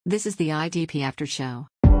This is the IDP After Show.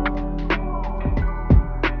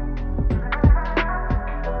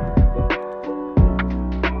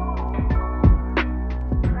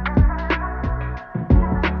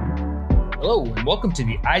 Hello and welcome to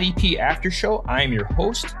the IDP After Show. I am your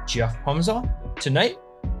host, Jeff Humza. Tonight,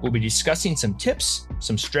 we'll be discussing some tips,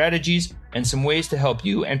 some strategies, and some ways to help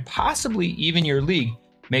you and possibly even your league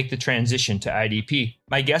make the transition to IDP.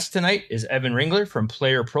 My guest tonight is Evan Ringler from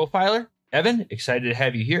Player Profiler. Evan, excited to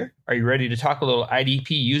have you here. Are you ready to talk a little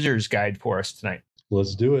IDP users guide for us tonight?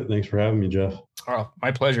 Let's do it. Thanks for having me, Jeff. Oh,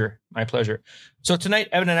 my pleasure. My pleasure. So tonight,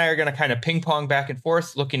 Evan and I are going to kind of ping pong back and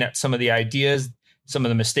forth, looking at some of the ideas, some of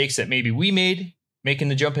the mistakes that maybe we made making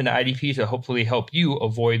the jump into IDP to hopefully help you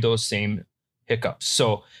avoid those same hiccups.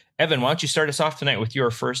 So Evan, why don't you start us off tonight with your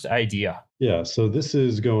first idea? Yeah. So this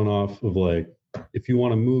is going off of if you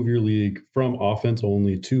want to move your league from offense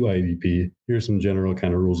only to IDP, here's some general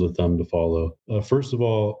kind of rules of thumb to follow. First of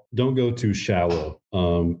all, don't go too shallow.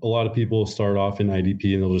 A lot of people start off in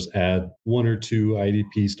IDP and they'll just add one or two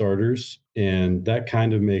IDP starters. And that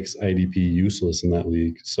kind of makes IDP useless in that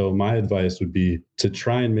league. So my advice would be to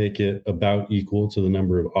try and make it about equal to the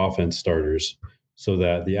number of offense starters so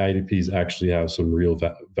that the IDPs actually have some real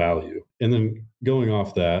value. And then going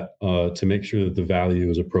off that, to make sure that the value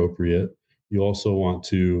is appropriate, you also want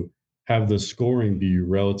to have the scoring be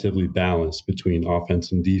relatively balanced between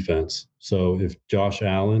offense and defense. So if Josh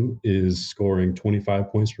Allen is scoring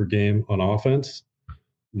 25 points per game on offense,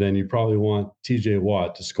 then you probably want TJ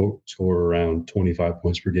Watt to score around 25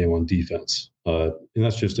 points per game on defense. And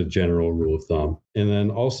that's just a general rule of thumb. And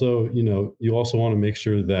then also, you also want to make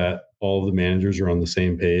sure that all of the managers are on the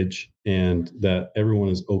same page and that everyone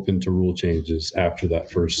is open to rule changes after that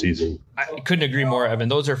first season. I couldn't agree more, Evan.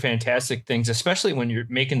 Those are fantastic things, especially when you're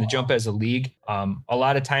making the jump as a league. A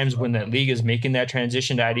lot of times when that league is making that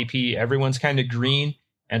transition to IDP, everyone's kind of green.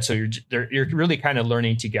 And so you're really kind of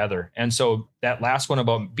learning together. And so that last one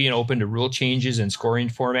about being open to rule changes and scoring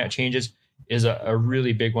format changes is a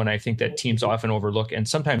really big one. I think that teams often overlook. And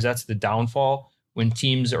sometimes that's the downfall when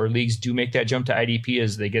teams or leagues do make that jump to IDP,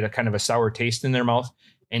 is they get a kind of a sour taste in their mouth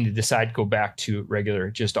and they decide to go back to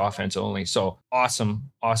regular, just offense only. So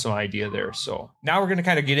awesome idea there. So now we're going to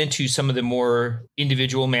kind of get into some of the more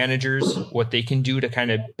individual managers, what they can do to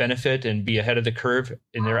kind of benefit and be ahead of the curve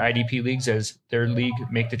in their IDP leagues as their league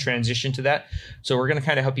make the transition to that. So we're going to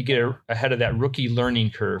kind of help you get ahead of that rookie learning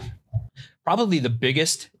curve. Probably the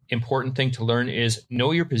biggest important thing to learn is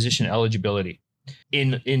know your position eligibility.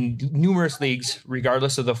 In numerous leagues,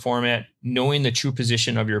 regardless of the format, knowing the true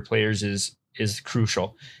position of your players is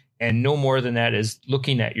crucial. And no more than that is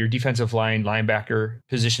looking at your defensive line, linebacker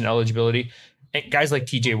position eligibility. And guys like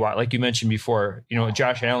TJ Watt, like you mentioned before,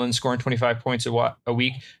 Josh Allen scoring 25 points a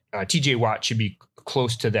week. TJ Watt should be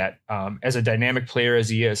close to that as a dynamic player as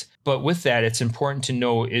he is. But with that, it's important to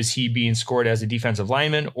know, is he being scored as a defensive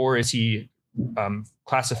lineman or is he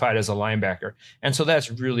classified as a linebacker? And so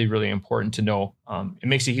that's really, really important to know. It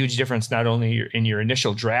makes a huge difference, not only in your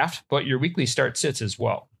initial draft, but your weekly start sits as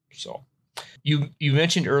well. So you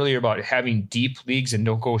mentioned earlier about having deep leagues and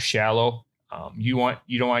don't go shallow. You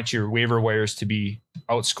don't want your waiver wires to be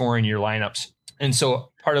outscoring your lineups. And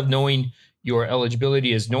so part of knowing your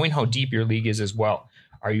eligibility is knowing how deep your league is as well.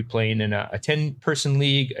 Are you playing in a 10-person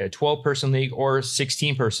league, a 12-person league, or a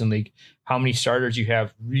 16-person league? How many starters you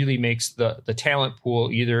have really makes the talent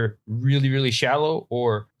pool either really, really shallow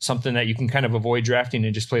or something that you can kind of avoid drafting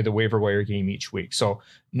and just play the waiver wire game each week. So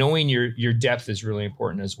knowing your depth is really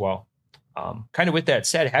important as well. Kind of with that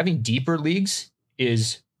said, having deeper leagues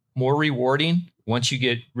is more rewarding once you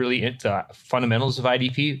get really into fundamentals of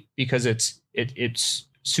IDP, because it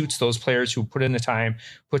suits those players who put in the time,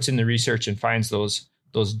 puts in the research, and finds those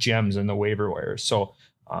gems in the waiver wires. So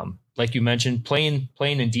like you mentioned, playing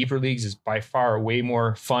in deeper leagues is by far way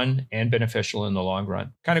more fun and beneficial in the long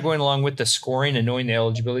run. Kind of going along with the scoring and knowing the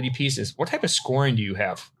eligibility piece is, what type of scoring do you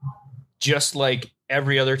have? Just like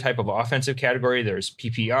every other type of offensive category, there's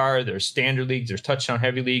PPR, there's standard leagues, there's touchdown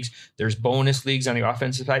heavy leagues, there's bonus leagues on the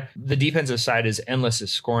offensive side. The defensive side is endless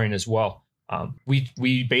as scoring as well.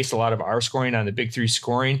 We base a lot of our scoring on the Big Three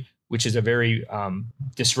scoring, which is a very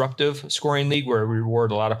disruptive scoring league where we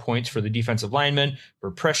reward a lot of points for the defensive linemen,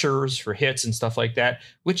 for pressures, for hits and stuff like that,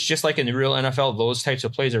 which, just like in the real NFL, those types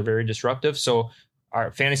of plays are very disruptive. So our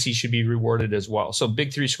fantasy should be rewarded as well. So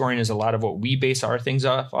Big Three scoring is a lot of what we base our things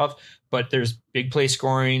off of, but there's big play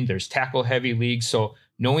scoring, there's tackle heavy leagues. So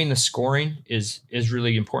knowing the scoring is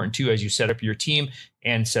really important too, as you set up your team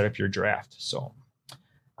and set up your draft. So,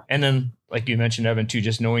 and then like you mentioned, Evan, too,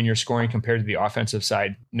 just knowing your scoring compared to the offensive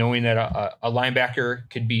side, knowing that a linebacker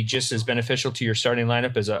could be just as beneficial to your starting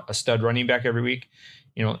lineup as a stud running back every week.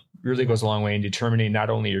 really goes a long way in determining not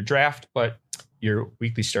only your draft, but your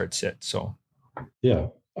weekly start sit. So, yeah,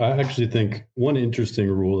 I actually think one interesting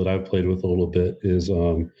rule that I've played with a little bit is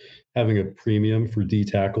having a premium for D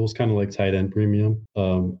tackles, kind of like tight end premium.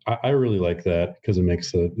 I really like that because it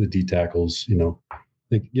makes the D tackles,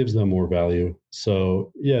 it gives them more value.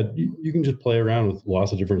 So yeah, you can just play around with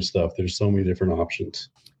lots of different stuff. There's so many different options.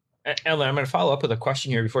 Ellen, I'm going to follow up with a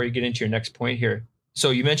question here before you get into your next point here.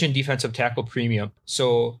 So you mentioned defensive tackle premium.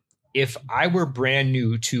 So if I were brand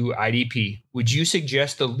new to IDP, would you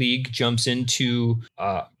suggest the league jumps into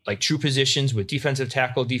like true positions with defensive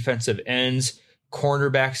tackle, defensive ends,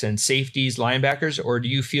 cornerbacks and safeties, linebackers? Or do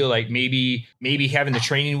you feel like maybe having the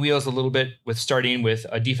training wheels a little bit with starting with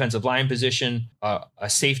a defensive line position, a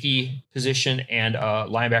safety position, and a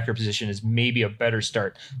linebacker position is maybe a better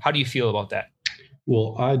start? How do you feel about that?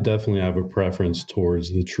 Well, I definitely have a preference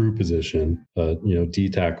towards the true position, D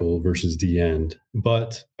tackle versus D end.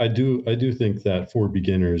 But I do think that for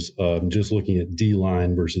beginners, just looking at D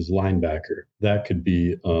line versus linebacker, that could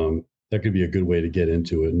be a good way to get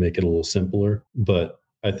into it and make it a little simpler. But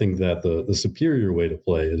I think that the superior way to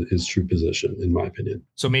play is true position, in my opinion.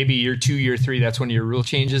 So maybe year 2, year 3, that's one of your rule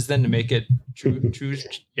changes then to make it true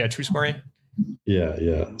scoring.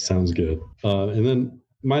 Yeah, sounds good. And then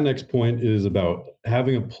my next point is about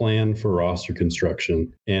having a plan for roster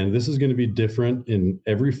construction. And this is going to be different in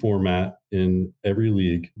every format, in every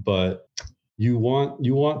league, but you want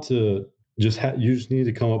to you just need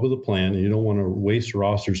to come up with a plan, and you don't want to waste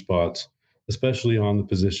roster spots, especially on the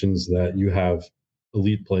positions that you have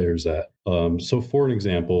elite players at. So for an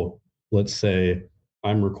example, let's say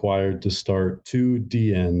I'm required to start 2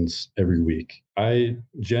 DNs every week. I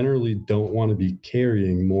generally don't want to be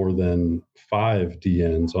carrying more than 5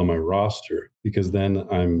 DNs on my roster, because then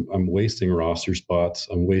I'm wasting roster spots.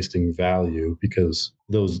 I'm wasting value because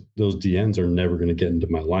those DNs are never going to get into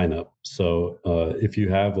my lineup. So if you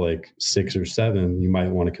have like 6 or 7, you might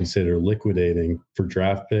want to consider liquidating for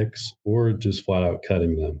draft picks or just flat out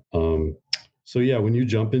cutting them. So yeah, when you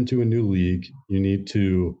jump into a new league, you need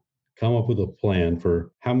to come up with a plan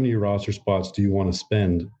for how many roster spots do you want to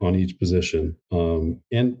spend on each position,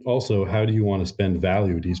 and also how do you want to spend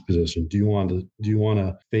value at each position? Do you want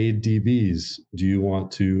to fade DBs? Do you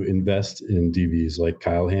want to invest in DBs like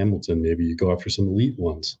Kyle Hamilton? Maybe you go after some elite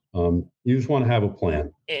ones. You just want to have a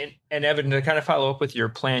plan. And Evan, to kind of follow up with your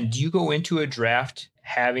plan, do you go into a draft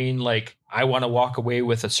having like, I want to walk away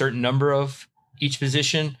with a certain number of each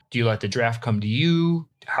position? Do you let the draft come to you?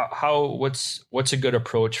 What's a good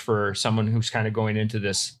approach for someone who's kind of going into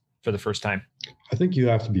this for the first time? I think you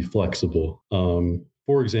have to be flexible.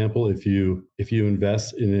 For example, if you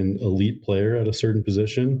invest in an elite player at a certain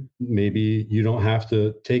position, maybe you don't have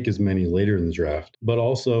to take as many later in the draft. But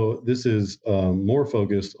also, this is more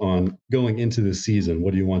focused on going into the season.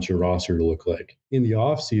 What do you want your roster to look like? In the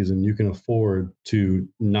off season, you can afford to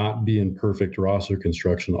not be in perfect roster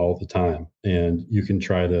construction all the time. And you can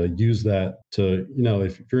try to use that to,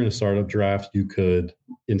 if you're in a startup draft, you could,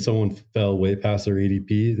 and someone fell way past their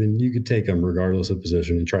ADP, then you could take them regardless of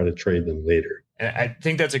position and try to trade them later. And I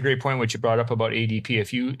think that's a great point, what you brought up about ADP.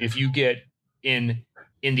 If you get in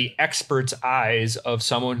the expert's eyes of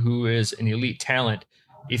someone who is an elite talent,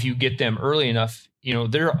 if you get them early enough,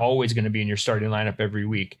 they're always going to be in your starting lineup every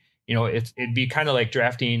week. It'd be kind of like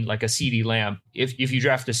drafting like a CeeDee Lamb. If you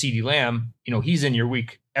draft a CeeDee Lamb, he's in your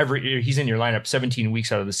he's in your lineup 17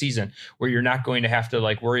 weeks out of the season, where you're not going to have to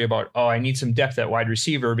like worry about, I need some depth at wide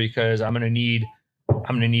receiver because I'm going to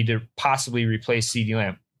need to possibly replace CeeDee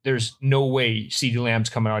Lamb. There's no way CeeDee Lamb's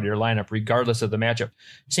coming out of your lineup, regardless of the matchup.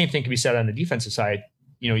 Same thing can be said on the defensive side.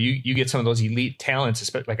 You get some of those elite talents,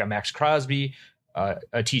 especially like a Max Crosby, a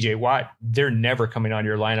TJ Watt. They're never coming out of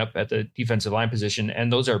your lineup at the defensive line position,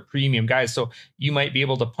 and those are premium guys. So you might be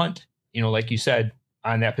able to punt, like you said,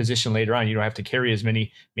 on that position later on. You don't have to carry as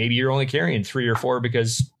many. Maybe you're only carrying 3 or 4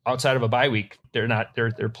 because outside of a bye week,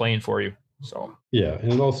 they're playing for you. So yeah,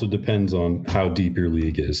 and it also depends on how deep your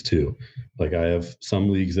league is too. Like I have some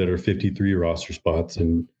leagues that are 53 roster spots,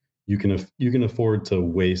 and you can afford to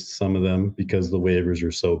waste some of them because the waivers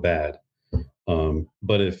are so bad.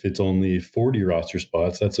 But if it's only 40 roster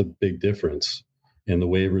spots, that's a big difference, and the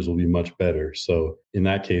waivers will be much better. So in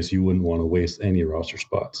that case, you wouldn't want to waste any roster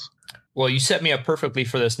spots. Well, you set me up perfectly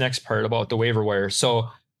for this next part about the waiver wire. So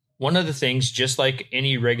one of the things, just like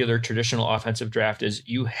any regular traditional offensive draft, is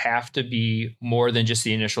you have to be more than just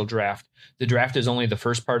the initial draft. The draft is only the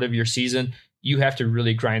first part of your season. You have to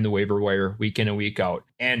really grind the waiver wire week in and week out.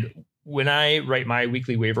 And when I write my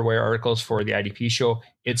weekly waiver wire articles for the IDP show,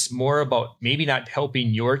 it's more about maybe not helping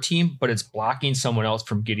your team, but it's blocking someone else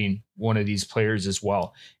from getting one of these players as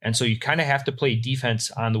well. And so you kind of have to play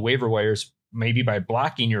defense on the waiver wires, maybe by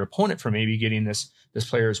blocking your opponent from maybe getting this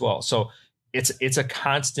player as well. So it's a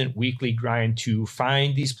constant weekly grind to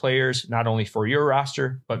find these players, not only for your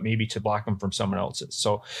roster, but maybe to block them from someone else's.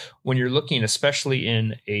 So when you're looking, especially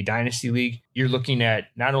in a dynasty league, you're looking at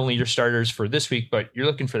not only your starters for this week, but you're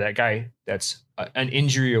looking for that guy that's an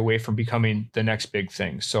injury away from becoming the next big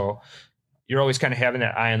thing. So you're always kind of having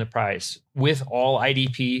that eye on the prize. With all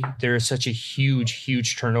IDP, there is such a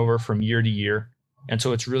huge turnover from year to year. And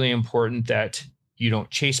so it's really important that you don't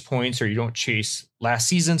chase points, or you don't chase last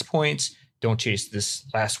season's points, don't chase this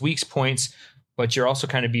last week's points, but you're also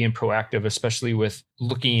kind of being proactive, especially with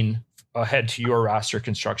looking ahead to your roster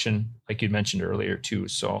construction, like you mentioned earlier too.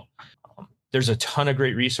 So there's a ton of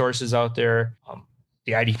great resources out there.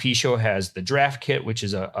 The IDP show has the draft kit, which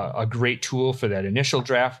is a great tool for that initial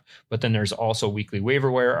draft. But then there's also weekly waiver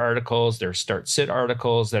wire articles. There's start sit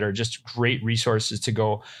articles that are just great resources to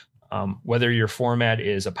go. Whether your format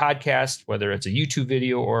is a podcast, whether it's a YouTube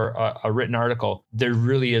video or a written article, there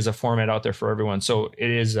really is a format out there for everyone. So it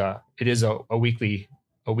is a weekly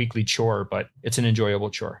chore, but it's an enjoyable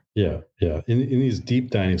chore. Yeah. In these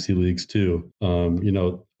deep dynasty leagues too,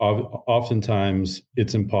 oftentimes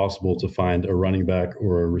it's impossible to find a running back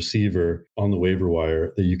or a receiver on the waiver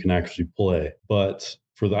wire that you can actually play. But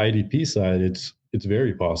for the IDP side, it's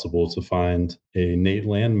very possible to find a Nate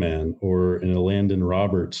Landman or a Landon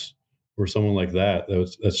Roberts or someone like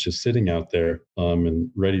that's just sitting out there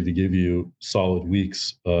and ready to give you solid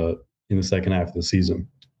weeks in the second half of the season.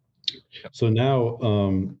 So now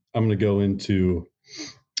I'm going to go into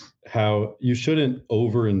how you shouldn't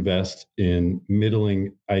overinvest in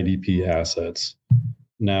middling IDP assets.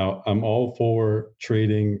 Now, I'm all for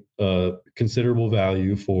trading considerable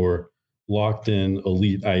value for locked-in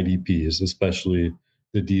elite IDPs, especially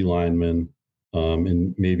the D linemen,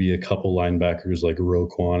 and maybe a couple linebackers like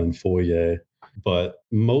Roquan and Foye. But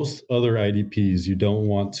most other IDPs, you don't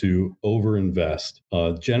want to overinvest.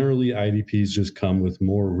 Generally, IDPs just come with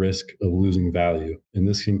more risk of losing value. And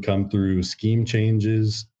this can come through scheme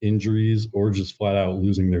changes, injuries, or just flat out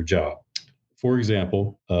losing their job. For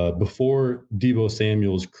example, before Deebo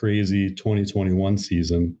Samuel's crazy 2021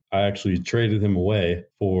 season, I actually traded him away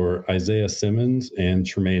for Isaiah Simmons and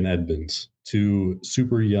Tremaine Edmonds, two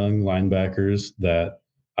super young linebackers that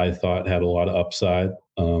I thought had a lot of upside,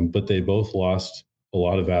 but they both lost a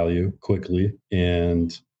lot of value quickly.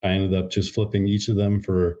 And I ended up just flipping each of them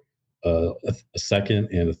for a second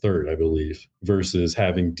and a third, I believe, versus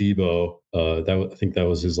having Deebo. I think that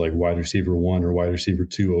was his like wide receiver 1 or wide receiver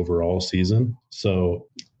 2 overall season. So,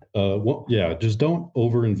 just don't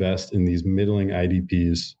overinvest in these middling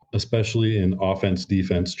IDPs, especially in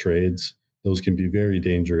offense-defense trades. Those can be very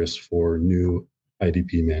dangerous for new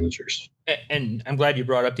IDP managers. And I'm glad you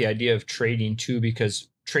brought up the idea of trading too, because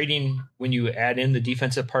trading, when you add in the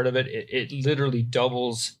defensive part of it, it literally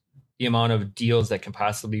doubles the amount of deals that can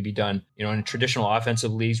possibly be done. You know, in traditional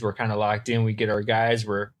offensive leagues, we're kind of locked in. We get our guys.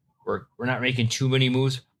 We're not making too many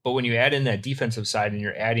moves. But when you add in that defensive side and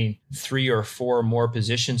you're adding 3 or 4 more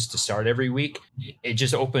positions to start every week, it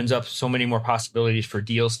just opens up so many more possibilities for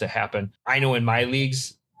deals to happen. I know in my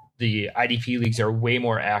leagues, the IDP leagues are way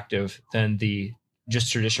more active than the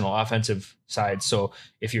just traditional offensive side. So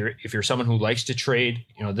if you're someone who likes to trade,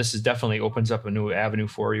 you know, this is definitely opens up a new avenue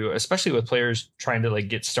for you, especially with players trying to like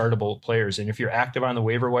get startable players. And if you're active on the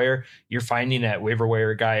waiver wire, you're finding that waiver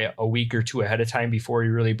wire guy a week or 2 ahead of time before he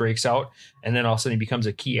really breaks out. And then all of a sudden he becomes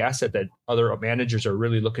a key asset that other managers are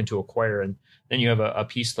really looking to acquire. And then you have a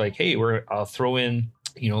piece like, hey, I'll throw in,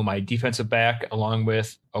 you know, my defensive back along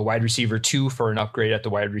with a wide receiver 2 for an upgrade at the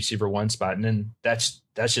wide receiver 1 spot. And then that's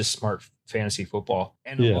just smart fantasy football.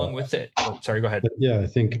 And along with it, sorry, go ahead. Yeah, I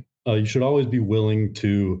think you should always be willing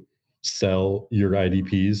to sell your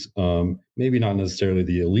IDPs. Maybe not necessarily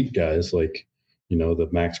the elite guys like, you know, the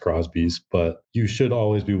Max Crosbys, but you should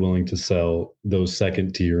always be willing to sell those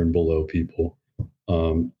second tier and below people.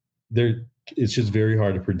 It's just very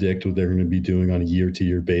hard to predict what they're going to be doing on a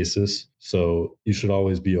year-to-year basis. So you should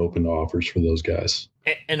always be open to offers for those guys.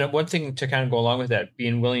 And one thing to kind of go along with that,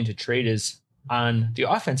 being willing to trade, is on the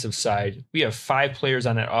offensive side, we have 5 players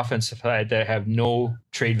on that offensive side that have no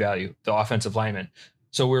trade value, the offensive linemen.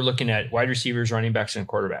 So we're looking at wide receivers, running backs, and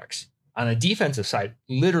quarterbacks. On the defensive side,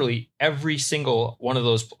 literally every single one of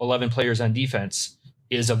those 11 players on defense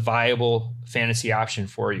is a viable fantasy option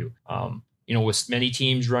for you. You know, with many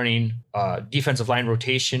teams running defensive line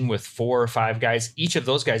rotation with 4 or 5 guys, each of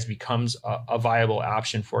those guys becomes a viable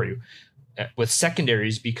option for you. with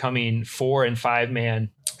secondaries becoming 4 and 5 man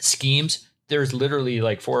schemes, there's literally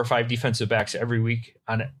like 4 or 5 defensive backs every week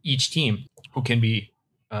on each team who can be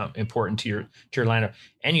important to your lineup.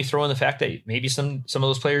 And you throw in the fact that maybe some of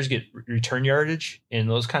those players get return yardage in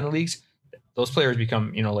those kind of leagues. Those players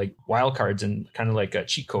become, like wild cards and kind of like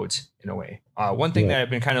cheat codes in a way. One thing that I've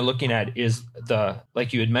been kind of looking at is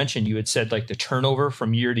like you had mentioned, you had said like the turnover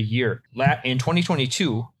from year to year. In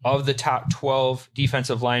 2022, of the top 12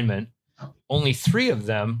 defensive linemen, only 3 of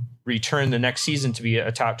them returned the next season to be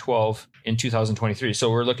a top 12 in 2023.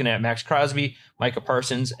 So we're looking at Max Crosby, Micah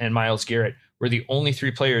Parsons, and Myles Garrett were the only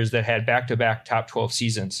 3 players that had back-to-back top 12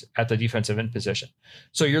 seasons at the defensive end position.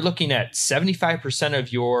 So you're looking at 75%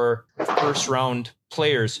 of your first round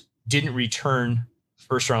players didn't return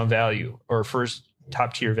first round value or first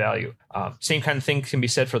top tier value. Same kind of thing can be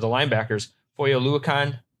said for the linebackers. Foye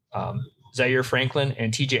Oluokun, Zaire Franklin,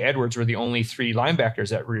 and TJ Edwards were the only 3 linebackers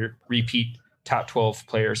that repeat top 12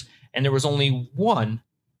 players. And there was only 1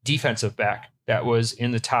 defensive back that was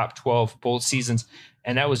in the top 12 both seasons.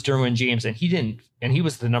 And that was Derwin James. And he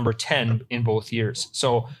was the number 10 in both years.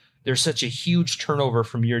 So there's such a huge turnover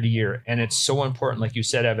from year to year. And it's so important, like you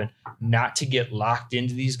said, Evan, not to get locked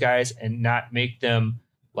into these guys and not make them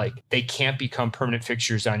like they can't become permanent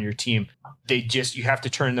fixtures on your team. You have to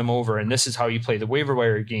turn them over. And this is how you play the waiver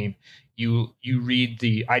wire game. You read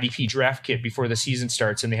the IDP draft kit before the season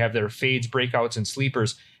starts, and they have their fades, breakouts, and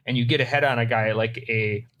sleepers. And you get ahead on a guy like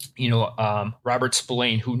Robert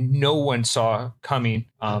Spillane, who no one saw coming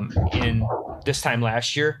in this time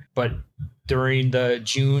last year. But during the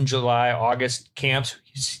June, July, August camps,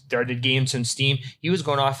 he started games in steam. He was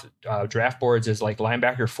going off draft boards as like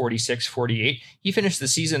linebacker 46, 48. He finished the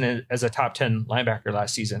season as a top 10 linebacker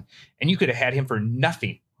last season. And you could have had him for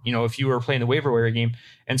nothing, if you were playing the waiver wire game.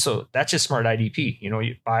 And so that's just smart IDP.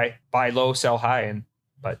 You buy low, sell high.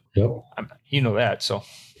 But that. So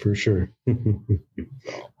for sure.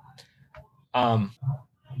 Kind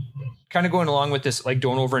of going along with this, like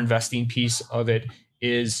don't over investing piece of it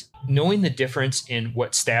is knowing the difference in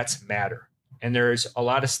what stats matter. And there's a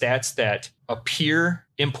lot of stats that appear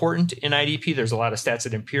important in IDP. There's a lot of stats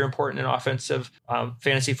that appear important in offensive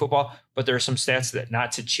fantasy football, but there are some stats that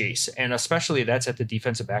not to chase. And especially that's at the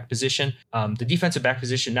defensive back position. The defensive back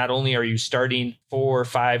position, not only are you starting 4 or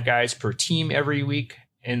 5 guys per team every week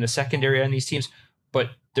in the secondary on these teams,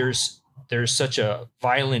 but there's such a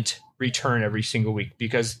violent return every single week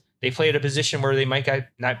because they play at a position where they might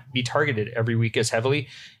not be targeted every week as heavily.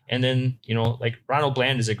 And then, like Ronald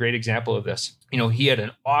Bland is a great example of this. He had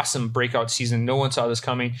an awesome breakout season. No one saw this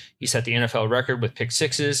coming. He set the NFL record with pick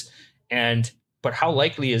sixes. But how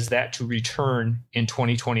likely is that to return in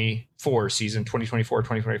 2024 season, 2024,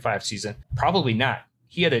 2025 season? Probably not.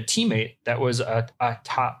 He had a teammate that was a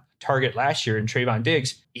top target last year in Trayvon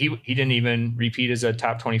Diggs. He didn't even repeat as a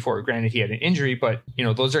top 24. Granted, he had an injury, but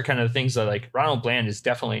those are kind of the things that like Ronald Bland is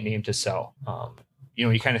definitely named to sell.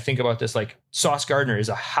 You kind of think about this, like Sauce Gardner is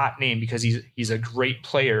a hot name because he's a great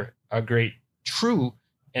player, a great true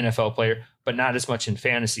NFL player, but not as much in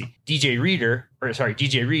fantasy. DJ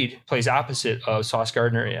Reed plays opposite of Sauce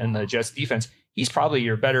Gardner and the Jets defense. He's probably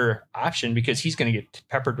your better option because he's going to get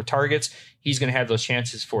peppered with targets. He's going to have those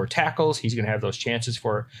chances for tackles. He's going to have those chances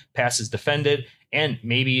for passes defended and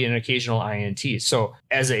maybe an occasional INT. So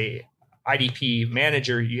as a IDP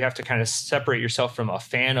manager, you have to kind of separate yourself from a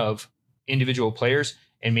fan of individual players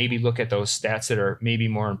and maybe look at those stats that are maybe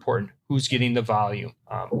more important. Who's getting the volume?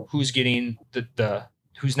 Who's getting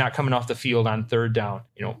who's not coming off the field on third down?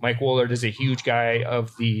 Mike Woolard is a huge guy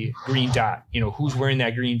of the green dot. Who's wearing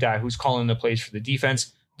that green dot? Who's calling the plays for the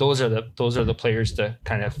defense? Those are the players to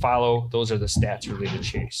kind of follow. Those are the stats really to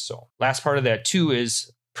chase. So last part of that too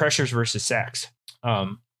is pressures versus sacks.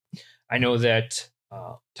 I know that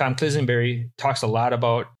Tom Quisenberry talks a lot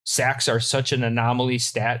about sacks are such an anomaly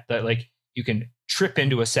stat that like you can trip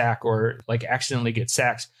into a sack or like accidentally get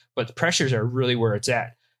sacks, but the pressures are really where it's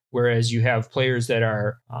at. Whereas you have players that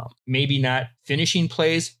are maybe not finishing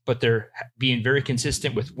plays, but they're being very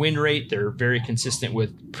consistent with win rate. They're very consistent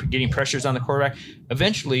with getting pressures on the quarterback.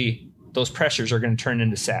 Eventually, those pressures are going to turn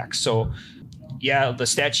into sacks. So, yeah, the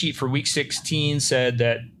stat sheet for week 16 said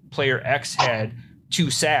that player X had 2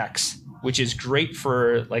 sacks, which is great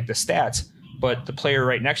for like the stats, but the player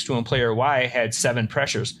right next to him, player Y, had 7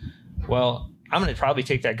 pressures. Well, I'm going to probably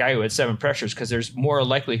take that guy who had 7 pressures because there's more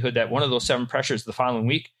likelihood that one of those 7 pressures the following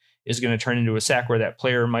week is going to turn into a sack where that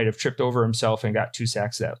player might have tripped over himself and got 2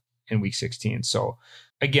 sacks that in week 16. So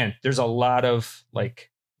again, there's a lot of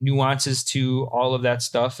like nuances to all of that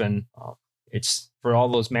stuff. And it's for all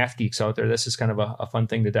those math geeks out there, this is kind of a fun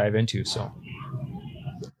thing to dive into. So.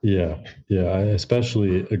 Yeah, yeah. I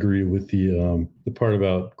especially agree with the part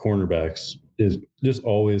about cornerbacks. Is just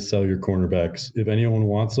always sell your cornerbacks. If anyone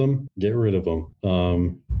wants them, get rid of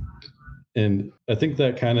them. And I think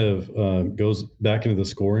that kind of goes back into the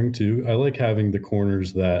scoring too. I like having the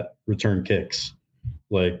corners that return kicks,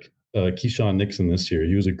 like Keyshawn Nixon this year.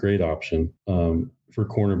 He was a great option for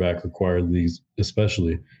cornerback required leagues,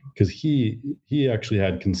 especially because he actually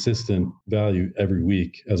had consistent value every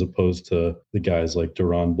week, as opposed to the guys like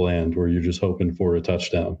Deron Bland, where you're just hoping for a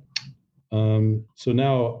touchdown. So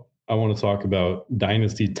now I want to talk about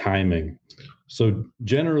dynasty timing. So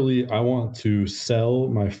generally, I want to sell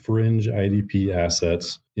my fringe IDP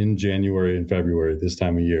assets in January and February, this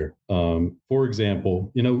time of year. For example,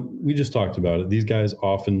 we just talked about it. These guys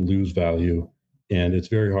often lose value, and it's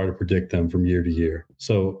very hard to predict them from year to year.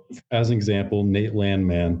 So as an example, Nate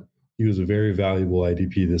Landman, he was a very valuable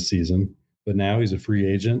IDP this season, but now he's a free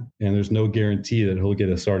agent, and there's no guarantee that he'll get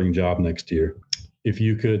a starting job next year. If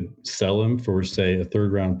you could sell him for, say, a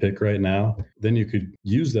third round pick right now, then you could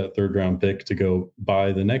use that third round pick to go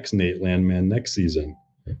buy the next Nate Landman next season,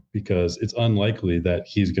 because it's unlikely that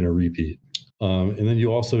he's going to repeat. And then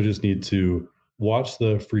you also just need to watch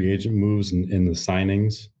the free agent moves and the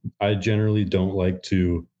signings. I generally don't like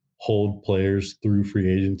to hold players through free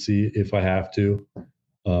agency if I have to.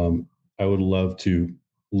 I would love to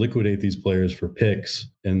liquidate these players for picks.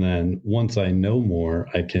 And then once I know more,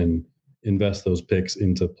 I can invest those picks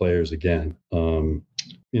into players again.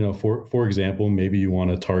 For example, maybe you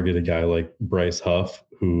want to target a guy like Bryce Huff,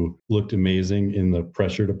 who looked amazing in the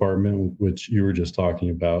pressure department, which you were just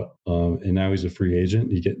talking about. And now he's a free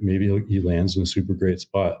agent. Maybe he lands in a super great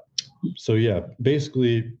spot. So yeah,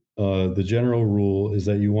 basically the general rule is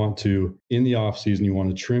that you want to, in the offseason, you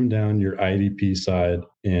want to trim down your IDP side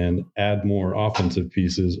and add more offensive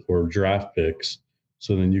pieces or draft picks.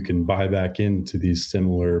 So then you can buy back into these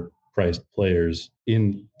similar priced players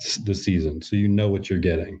in the season, so you know what you're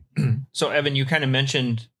getting. So Evan, you kind of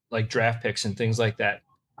mentioned like draft picks and things like that.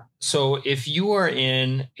 So if you are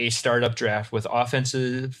in a startup draft with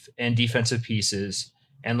offensive and defensive pieces,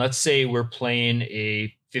 and let's say we're playing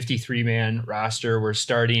a 53-man roster, we're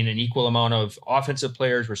starting an equal amount of offensive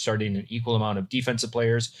players, we're starting an equal amount of defensive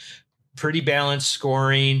players, pretty balanced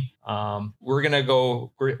scoring. We're going to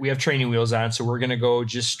go, we have training wheels on, so we're going to go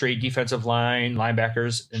just straight defensive line,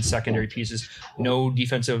 linebackers, and secondary pieces. No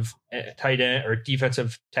defensive tight end or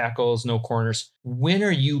defensive tackles, no corners. When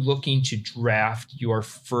are you looking to draft your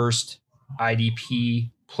first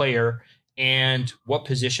IDP player, and what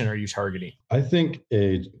position are you targeting? I think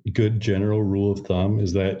a good general rule of thumb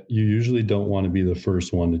is that you usually don't want to be the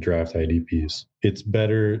first one to draft IDPs. It's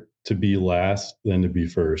better to be last than to be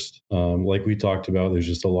first. Like we talked about, there's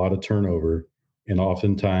just a lot of turnover. And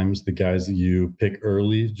oftentimes the guys that you pick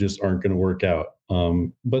early just aren't going to work out.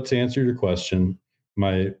 But to answer your question,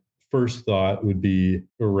 my first thought would be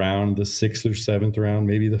around the 6th or 7th round,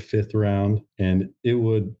 maybe the 5th round. And it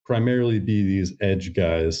would primarily be these edge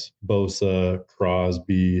guys, Bosa,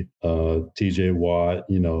 Crosby, TJ Watt,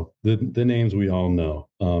 the names we all know.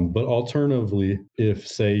 But alternatively, if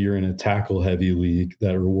say you're in a tackle heavy league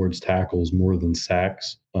that rewards tackles more than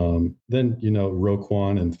sacks, then,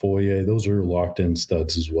 Roquan and Foye, those are locked in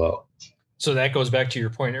studs as well. So that goes back to your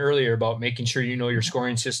point earlier about making sure you know your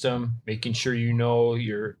scoring system, making sure you know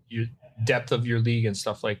your depth of your league and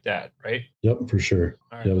stuff like that, right? Yep, for sure.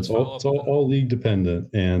 Right, yeah, it's all league dependent,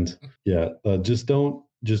 and just don't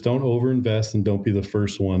overinvest and don't be the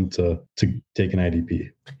first one to take an IDP.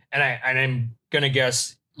 And I'm gonna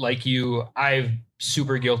guess, like you, I'm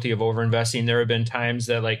super guilty of overinvesting. There have been times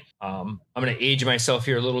that I'm going to age myself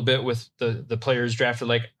here a little bit with the players drafted.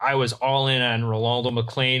 Like I was all in on Ronaldo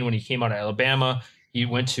McClain when he came out of Alabama. He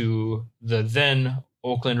went to the then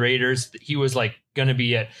Oakland Raiders. He was going to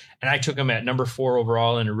be and I took him at number 4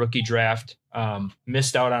 overall in a rookie draft.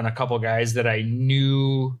 Missed out on a couple guys that I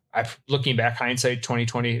knew, looking back, hindsight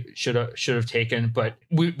 2020 should have taken, but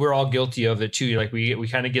we're all guilty of it too. Like we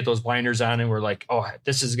kind of get those blinders on and we're like, oh,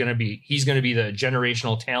 he's going to be the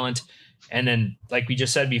generational talent. And then, like we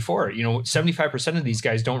just said before, 75% of these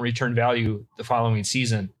guys don't return value the following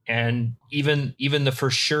season. And even the for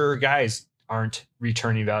sure guys aren't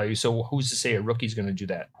returning value. So who's to say a rookie's going to do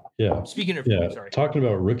that? Yeah. Speaking of, talking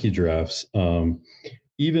about rookie drafts,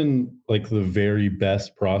 even like the very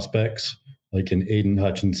best prospects, like an Aiden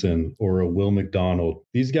Hutchinson or a Will McDonald,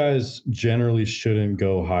 these guys generally shouldn't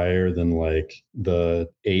go higher than like the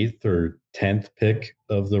 8th or 10th pick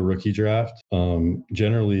of the rookie draft.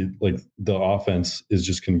 Generally, like the offense is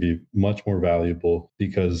just going to be much more valuable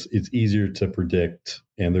because it's easier to predict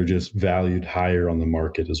and they're just valued higher on the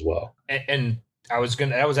market as well. And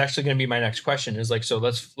that was actually going to be my next question is like, so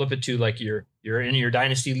let's flip it to like you're in your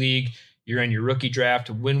dynasty league, you're in your rookie draft.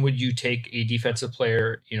 When would you take a defensive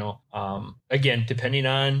player? Again, depending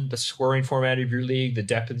on the scoring format of your league, the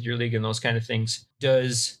depth of your league, and those kind of things.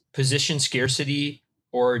 Does position scarcity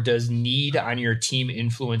or does need on your team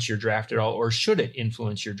influence your draft at all, or should it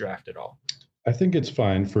influence your draft at all? I think it's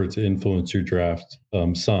fine for it to influence your draft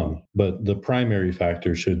some, but the primary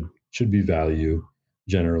factor should be value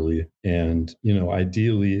generally. And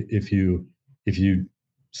ideally, if you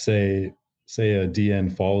say a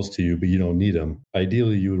DN falls to you, but you don't need him,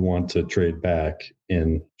 ideally you would want to trade back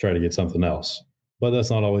and try to get something else. But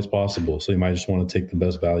that's not always possible. So you might just want to take the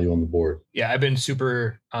best value on the board. Yeah, I've been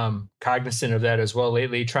super cognizant of that as well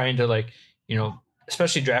lately, trying to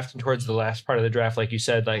especially drafting towards the last part of the draft, like you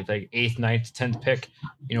said, like 8th, 9th, 10th pick,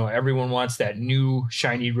 everyone wants that new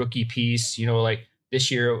shiny rookie piece. Like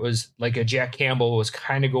this year it was like a Jack Campbell was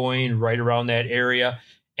kind of going right around that area.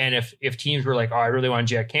 And if teams were like, oh, I really want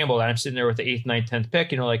Jack Campbell, and I'm sitting there with the 8th, 9th, 10th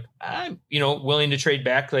pick, I'm, willing to trade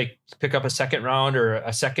back, like pick up a second round or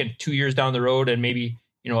a second 2 years down the road and maybe,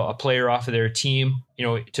 a player off of their team,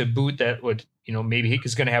 to boot that would, maybe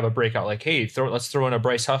he's going to have a breakout. Like, hey, let's throw in a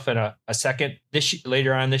Bryce Huff and a second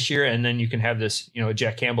later on this year. And then you can have this,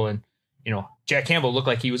 Jack Campbell. And, Jack Campbell looked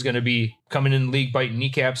like he was going to be coming in the league, biting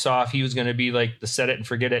kneecaps off. He was going to be like the set it and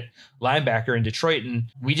forget it linebacker in Detroit. And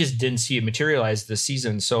we just didn't see it materialize this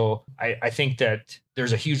season. So I think that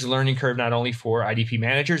there's a huge learning curve, not only for IDP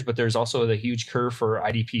managers, but there's also the huge curve for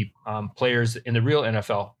IDP players in the real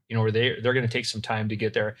NFL, where they're going to take some time to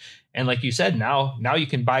get there. And like you said, now you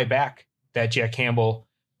can buy back that Jack Campbell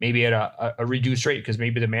maybe at a reduced rate, because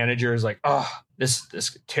maybe the manager is like, oh,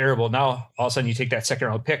 this terrible. Now all of a sudden you take that second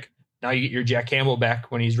round pick. Now you get your Jack Campbell back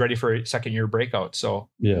when he's ready for a second year breakout. So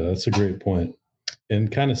yeah, that's a great point.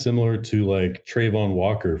 And kind of similar to like Trayvon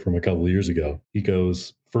Walker from a couple of years ago. He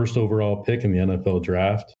goes first overall pick in the NFL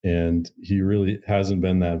draft, and he really hasn't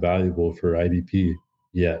been that valuable for IDP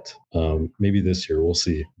yet. Maybe this year, we'll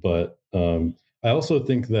see. But I also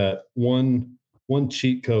think that one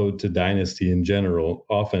cheat code to Dynasty in general,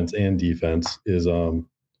 offense and defense, is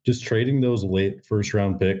just trading those late first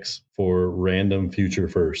round picks for random future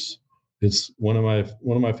firsts. It's one of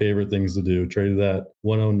my favorite things to do. Trade that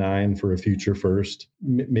 109 for a future first.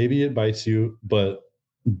 Maybe it bites you, but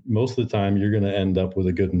most of the time you're going to end up with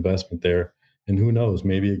a good investment there. And who knows,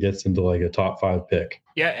 maybe it gets into like a top 5 pick.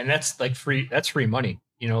 Yeah. And that's like free. That's free money.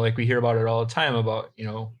 Like we hear about it all the time about,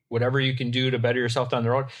 whatever you can do to better yourself down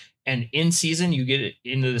the road. And in season, you get it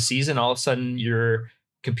into the season, all of a sudden you're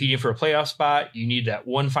competing for a playoff spot. You need that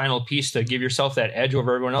one final piece to give yourself that edge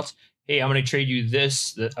over everyone else. Hey, I'm going to trade you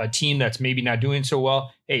a team that's maybe not doing so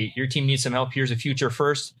well. Hey, your team needs some help. Here's a future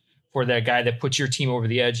first for that guy that puts your team over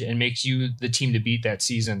the edge and makes you the team to beat that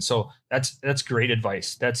season. So that's great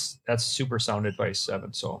advice. That's super sound advice,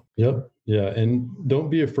 Evan. So yep. Yeah. And don't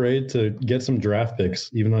be afraid to get some draft picks,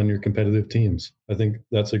 even on your competitive teams. I think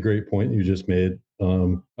that's a great point you just made.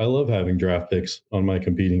 I love having draft picks on my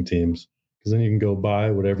competing teams, because then you can go buy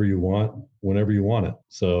whatever you want whenever you want it.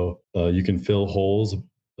 So you can fill holes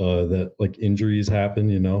that, like, injuries happen.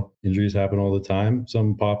 Injuries happen all the time.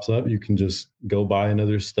 Something pops up, you can just go buy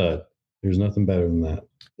another stud. There's nothing better than that.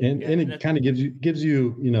 And it kind of gives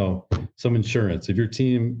you some insurance. If your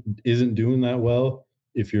team isn't doing that well,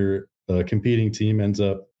 if your competing team ends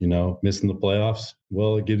up missing the playoffs,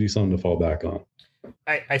 well, it gives you something to fall back on.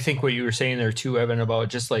 I think what you were saying there too, Evan, about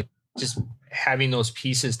just having those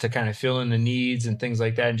pieces to kind of fill in the needs and things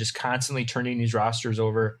like that, and just constantly turning these rosters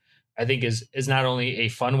over, I think is not only a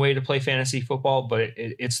fun way to play fantasy football, but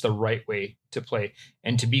it's the right way to play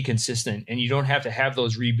and to be consistent. And you don't have to have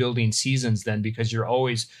those rebuilding seasons then, because you're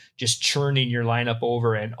always just churning your lineup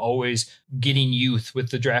over and always getting youth with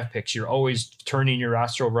the draft picks. You're always turning your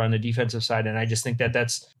roster over on the defensive side. And I just think that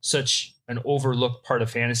that's such an overlooked part of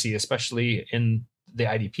fantasy, especially in the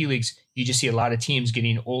IDP leagues. You just see a lot of teams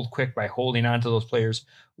getting old quick by holding on to those players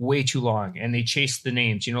way too long, and they chase the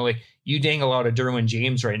names. Like you dangle out a Derwin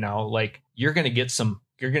James right now, like you're going to get some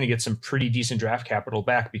pretty decent draft capital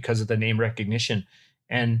back because of the name recognition.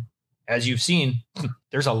 And as you've seen,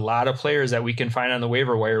 there's a lot of players that we can find on the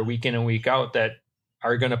waiver wire week in and week out that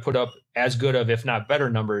are going to put up as good of, if not better,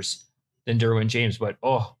 numbers than Derwin James. But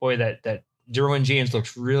oh boy, that Derwin James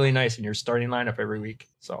looks really nice in your starting lineup every week.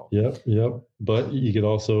 So yep. But you could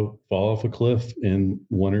also fall off a cliff in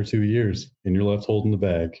 1 or 2 years and you're left holding the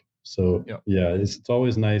bag. So yeah, it's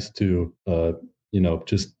always nice to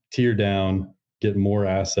just tear down, get more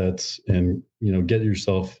assets, and get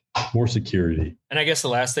yourself more security. And I guess the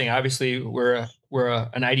last thing, obviously, we're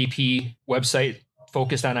an IDP website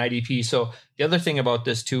focused on IDP. So the other thing about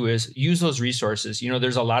this too is use those resources.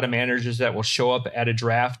 There's a lot of managers that will show up at a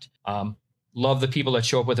draft. Love the people that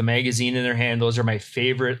show up with a magazine in their hand. Those are my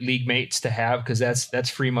favorite league mates to have because that's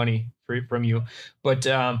free money from you. But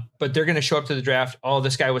they're going to show up to the draft. Oh,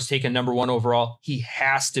 this guy was taken number 1 overall. He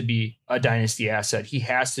has to be a dynasty asset. He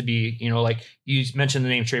has to be, like you mentioned the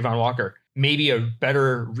name Trayvon Walker, maybe a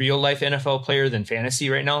better real life NFL player than fantasy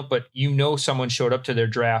right now. But someone showed up to their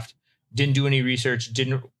draft, didn't do any research,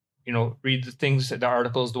 didn't read the things, the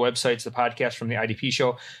articles, the websites, the podcast from the IDP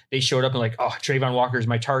show. They showed up and like, oh, Trayvon Walker is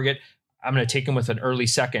my target. I'm going to take him with an early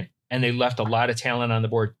second. And they left a lot of talent on the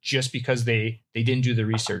board just because they didn't do the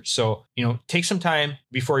research. So, take some time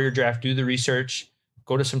before your draft, do the research,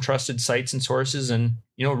 go to some trusted sites and sources and,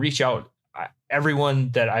 reach out.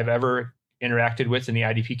 Everyone that I've ever interacted with in the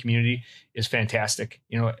IDP community is fantastic.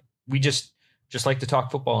 We just like to talk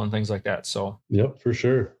football and things like that. So, yep, for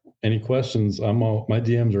sure. Any questions? My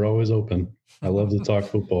DMs are always open. I love to talk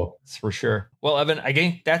football. That's for sure. Well, Evan, I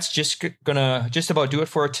think that's just gonna about do it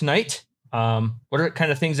for tonight. What are kind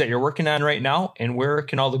of things that you're working on right now, and where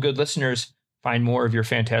can all the good listeners find more of your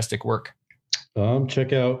fantastic work?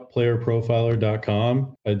 Check out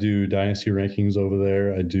playerprofiler.com. I do dynasty rankings over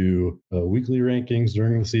there. I do weekly rankings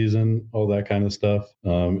during the season, all that kind of stuff.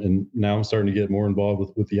 And now I'm starting to get more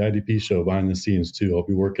involved with the IDP show behind the scenes too. I'll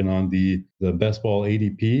be working on the best ball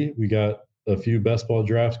ADP. We got a few best ball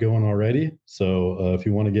drafts going already. So if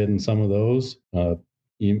you want to get in some of those,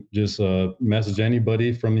 you just message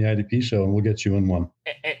anybody from the IDP show and we'll get you in one.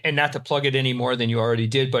 And not to plug it any more than you already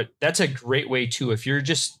did, but that's a great way too. If you're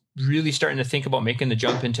just really starting to think about making the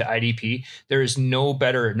jump into IDP, there is no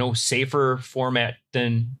better, no safer format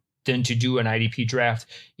than to do an IDP draft.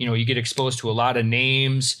 You get exposed to a lot of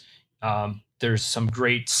names. There's some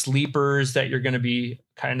great sleepers that you're going to be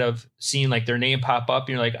kind of seeing like their name pop up.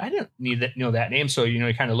 You're like, I didn't need that, that name. So,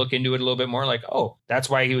 you kind of look into it a little bit more like, oh, that's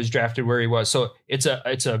why he was drafted where he was. So it's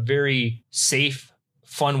a very safe,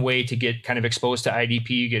 fun way to get kind of exposed to IDP.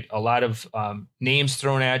 You get a lot of names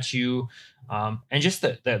thrown at you. And just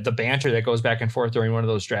the banter that goes back and forth during one of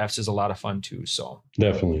those drafts is a lot of fun too. So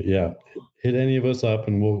definitely. Yeah. Hit any of us up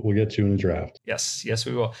and we'll get you in a draft. Yes,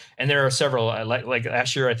 we will. And there are several, like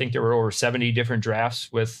last year, I think there were over 70 different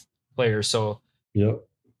drafts with players. So yep.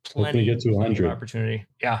 Plenty get to 100 opportunity.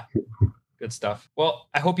 Yeah. Good stuff. Well,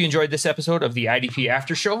 I hope you enjoyed this episode of the IDP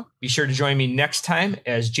After Show. Be sure to join me next time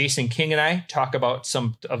as Jason King and I talk about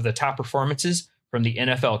some of the top performances from the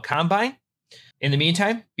NFL Combine. In the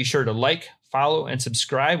meantime, be sure to like, follow, and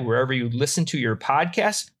subscribe wherever you listen to your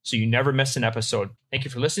podcast so you never miss an episode. Thank you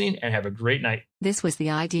for listening and have a great night. This was the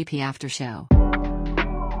IDP After Show.